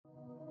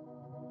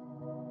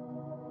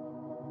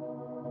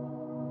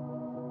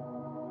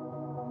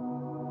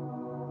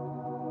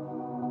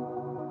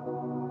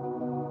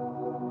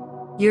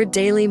Your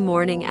Daily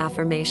Morning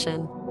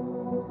Affirmation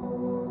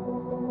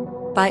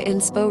by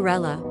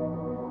Insporella.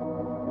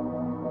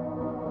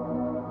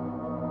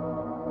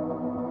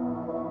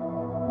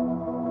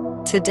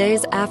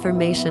 Today's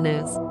affirmation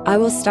is, I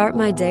will start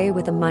my day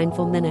with a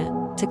mindful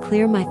minute to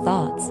clear my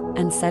thoughts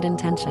and set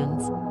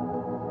intentions.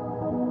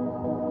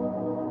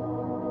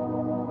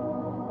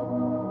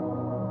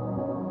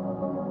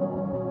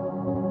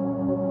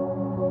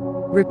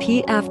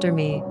 Repeat after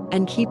me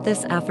and keep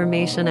this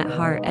affirmation at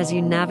heart as you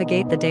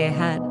navigate the day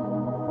ahead.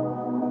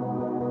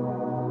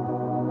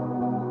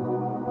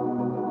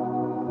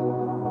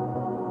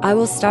 I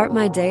will start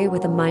my day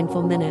with a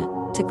mindful minute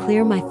to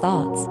clear my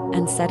thoughts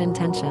and set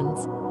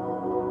intentions.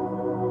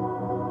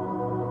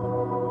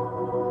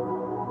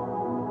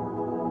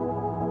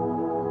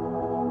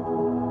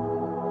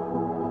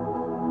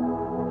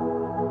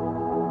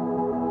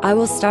 I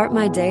will start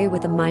my day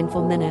with a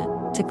mindful minute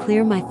to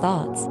clear my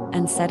thoughts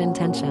and set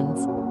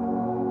intentions.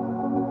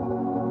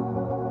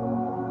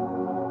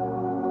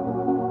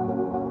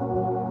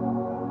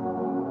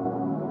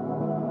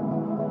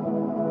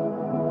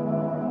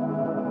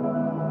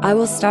 I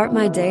will start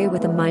my day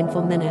with a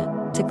mindful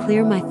minute to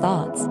clear my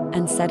thoughts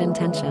and set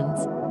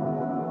intentions.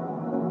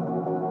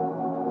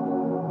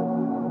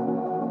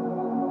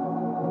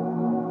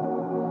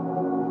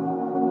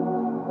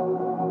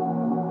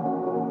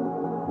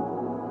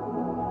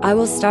 I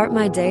will start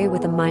my day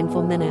with a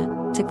mindful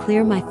minute to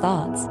clear my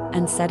thoughts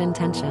and set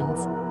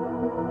intentions.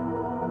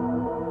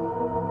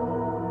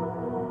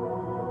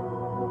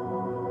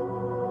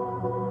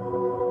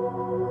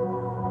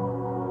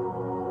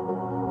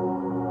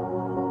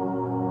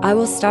 I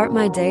will start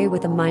my day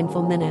with a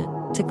mindful minute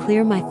to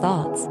clear my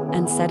thoughts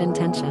and set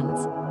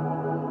intentions.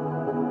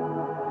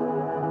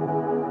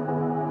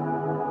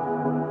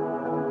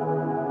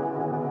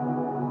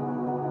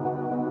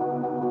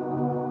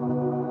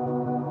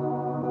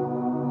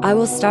 I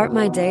will start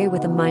my day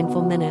with a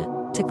mindful minute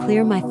to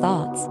clear my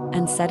thoughts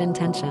and set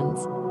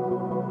intentions.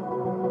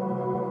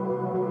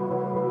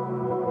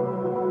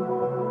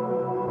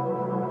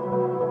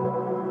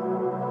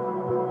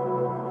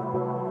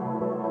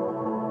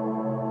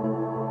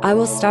 I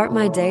will start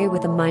my day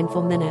with a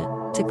mindful minute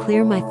to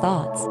clear my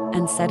thoughts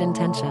and set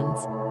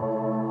intentions.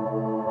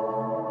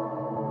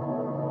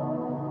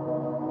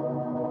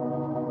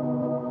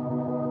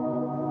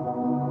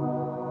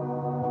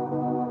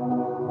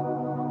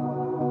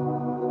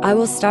 I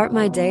will start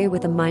my day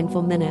with a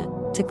mindful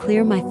minute to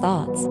clear my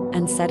thoughts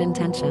and set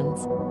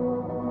intentions.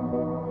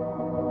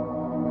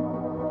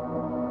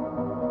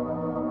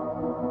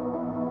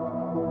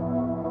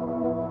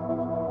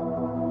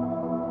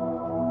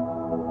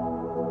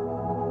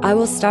 I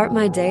will start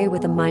my day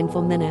with a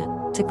mindful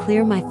minute to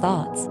clear my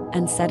thoughts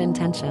and set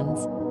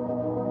intentions.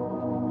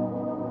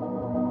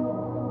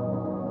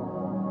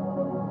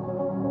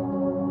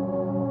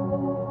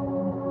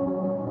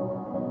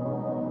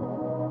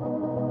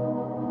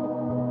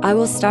 I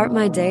will start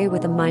my day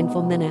with a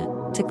mindful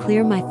minute to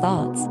clear my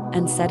thoughts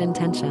and set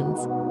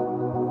intentions.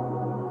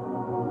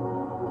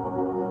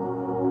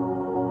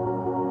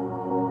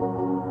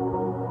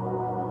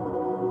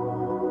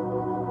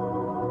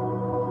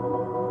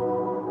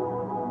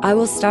 I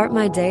will start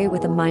my day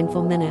with a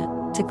mindful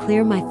minute to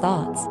clear my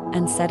thoughts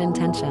and set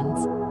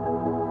intentions.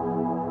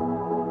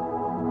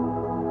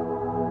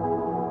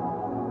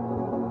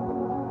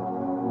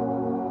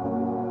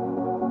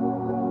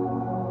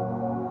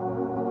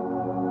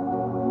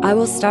 I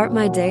will start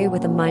my day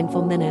with a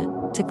mindful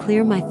minute to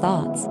clear my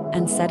thoughts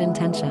and set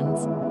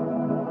intentions.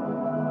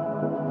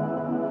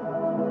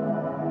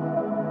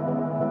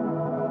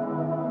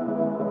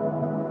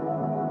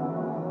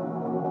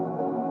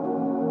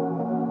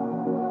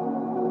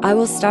 I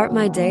will start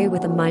my day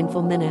with a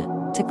mindful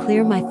minute to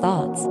clear my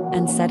thoughts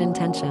and set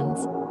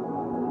intentions.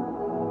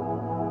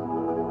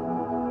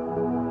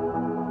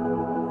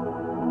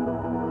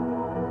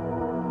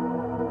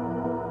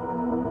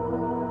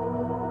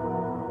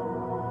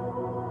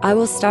 I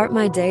will start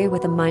my day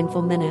with a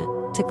mindful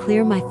minute to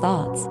clear my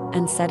thoughts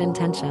and set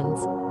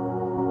intentions.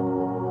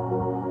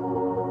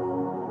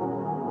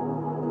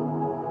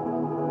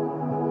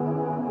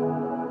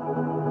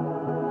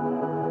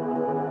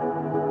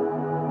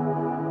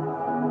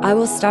 I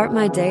will start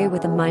my day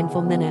with a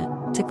mindful minute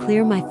to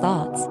clear my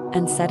thoughts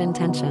and set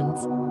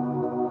intentions.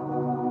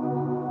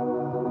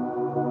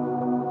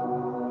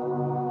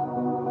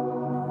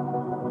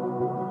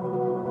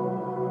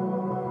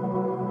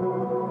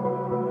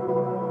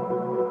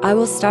 I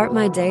will start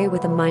my day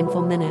with a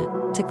mindful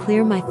minute to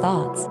clear my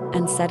thoughts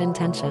and set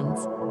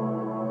intentions.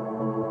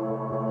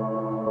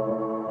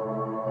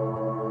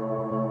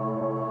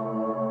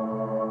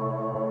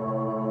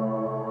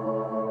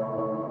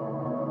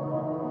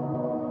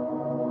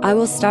 I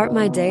will start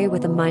my day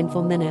with a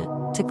mindful minute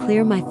to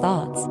clear my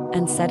thoughts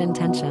and set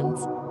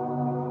intentions.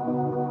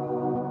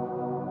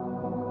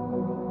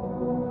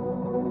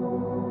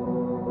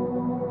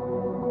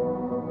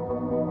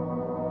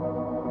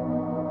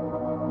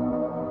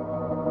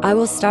 I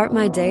will start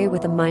my day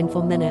with a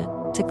mindful minute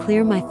to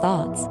clear my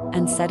thoughts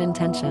and set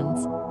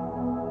intentions.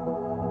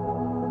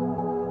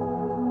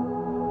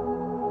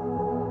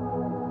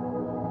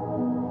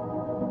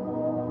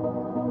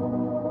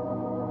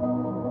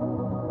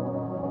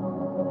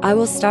 I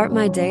will start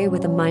my day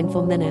with a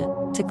mindful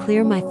minute to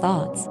clear my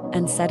thoughts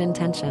and set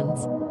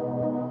intentions.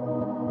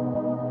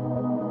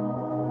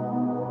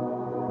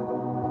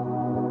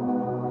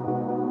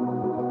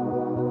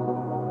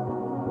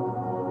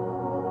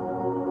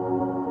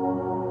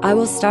 I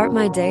will start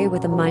my day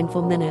with a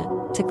mindful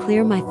minute to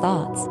clear my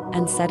thoughts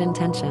and set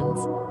intentions.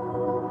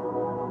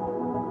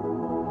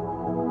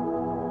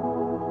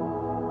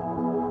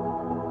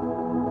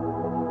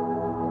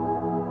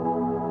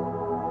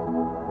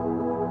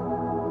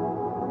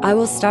 I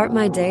will start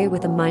my day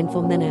with a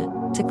mindful minute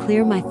to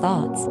clear my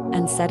thoughts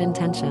and set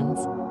intentions.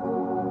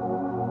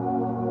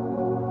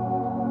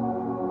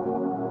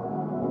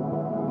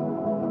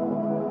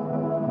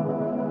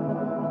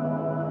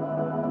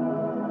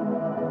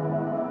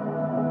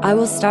 I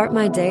will start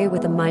my day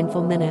with a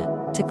mindful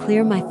minute to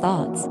clear my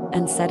thoughts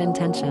and set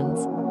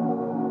intentions.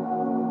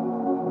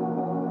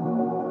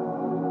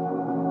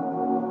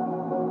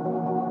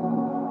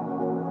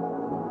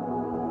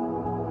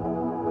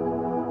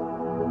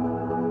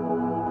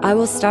 I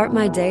will start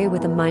my day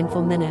with a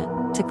mindful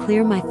minute to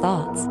clear my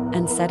thoughts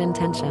and set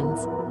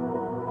intentions.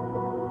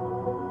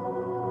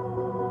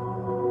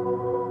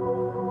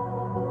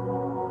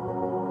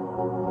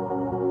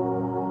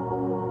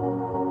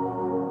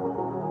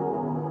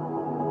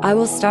 I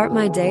will start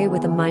my day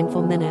with a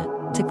mindful minute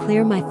to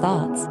clear my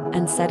thoughts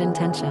and set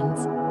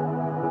intentions.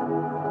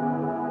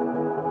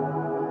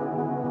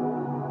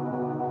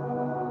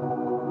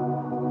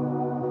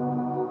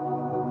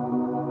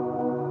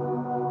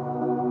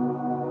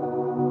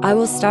 I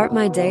will start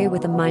my day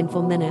with a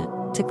mindful minute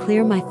to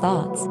clear my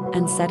thoughts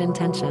and set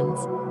intentions.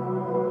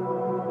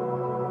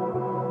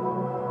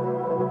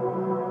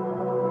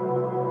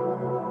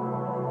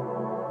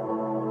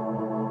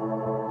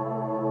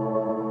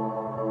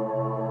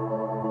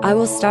 I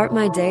will start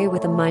my day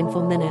with a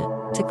mindful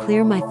minute to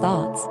clear my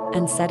thoughts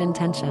and set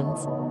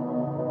intentions.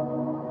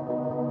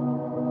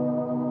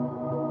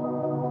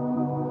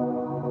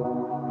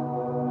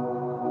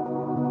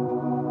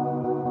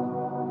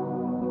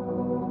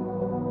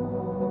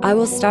 I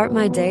will start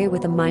my day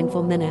with a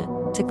mindful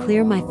minute to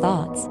clear my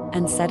thoughts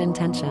and set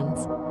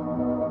intentions.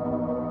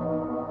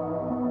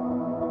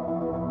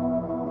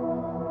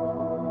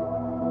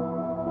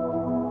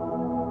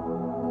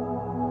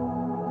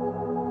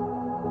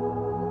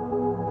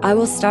 I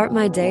will start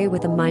my day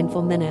with a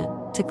mindful minute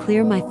to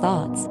clear my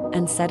thoughts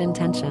and set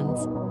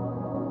intentions.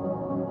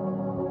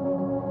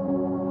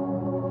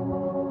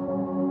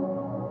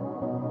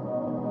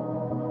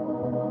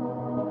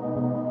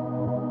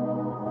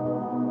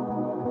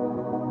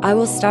 I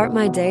will start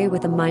my day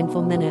with a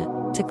mindful minute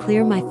to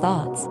clear my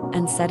thoughts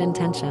and set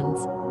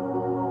intentions.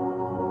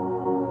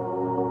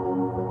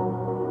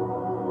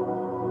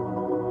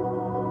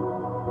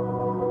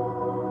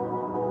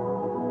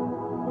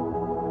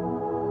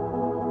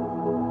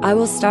 I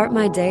will start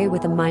my day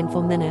with a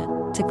mindful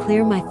minute to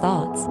clear my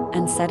thoughts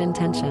and set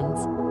intentions.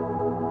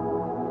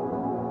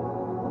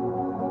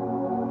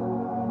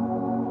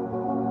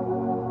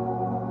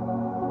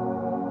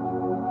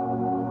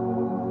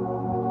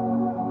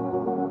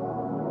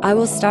 I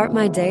will start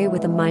my day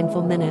with a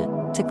mindful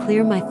minute to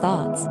clear my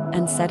thoughts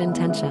and set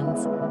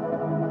intentions.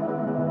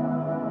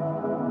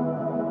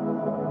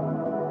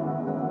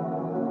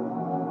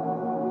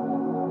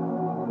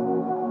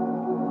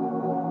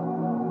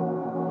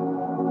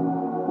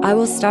 I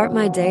will start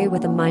my day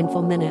with a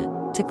mindful minute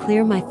to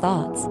clear my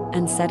thoughts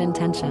and set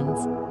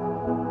intentions.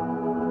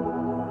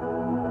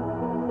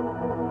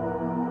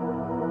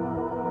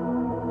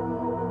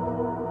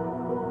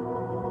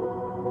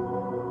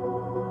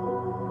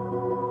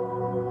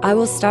 I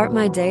will start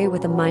my day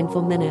with a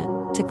mindful minute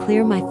to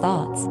clear my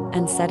thoughts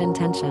and set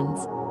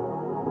intentions.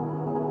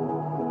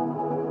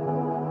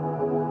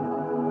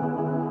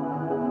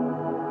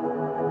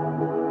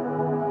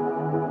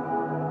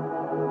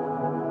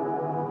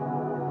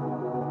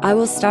 I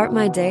will start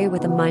my day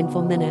with a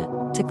mindful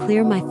minute to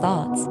clear my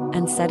thoughts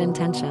and set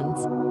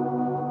intentions.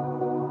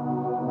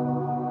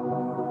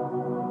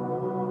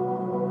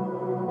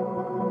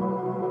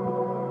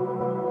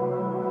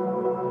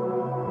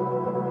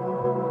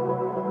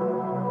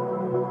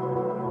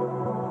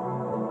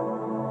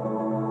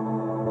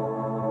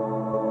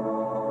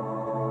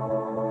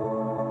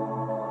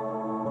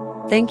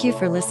 Thank you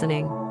for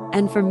listening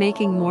and for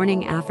making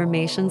morning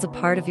affirmations a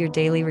part of your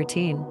daily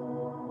routine.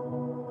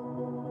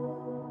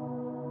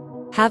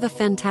 Have a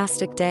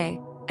fantastic day,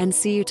 and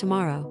see you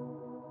tomorrow.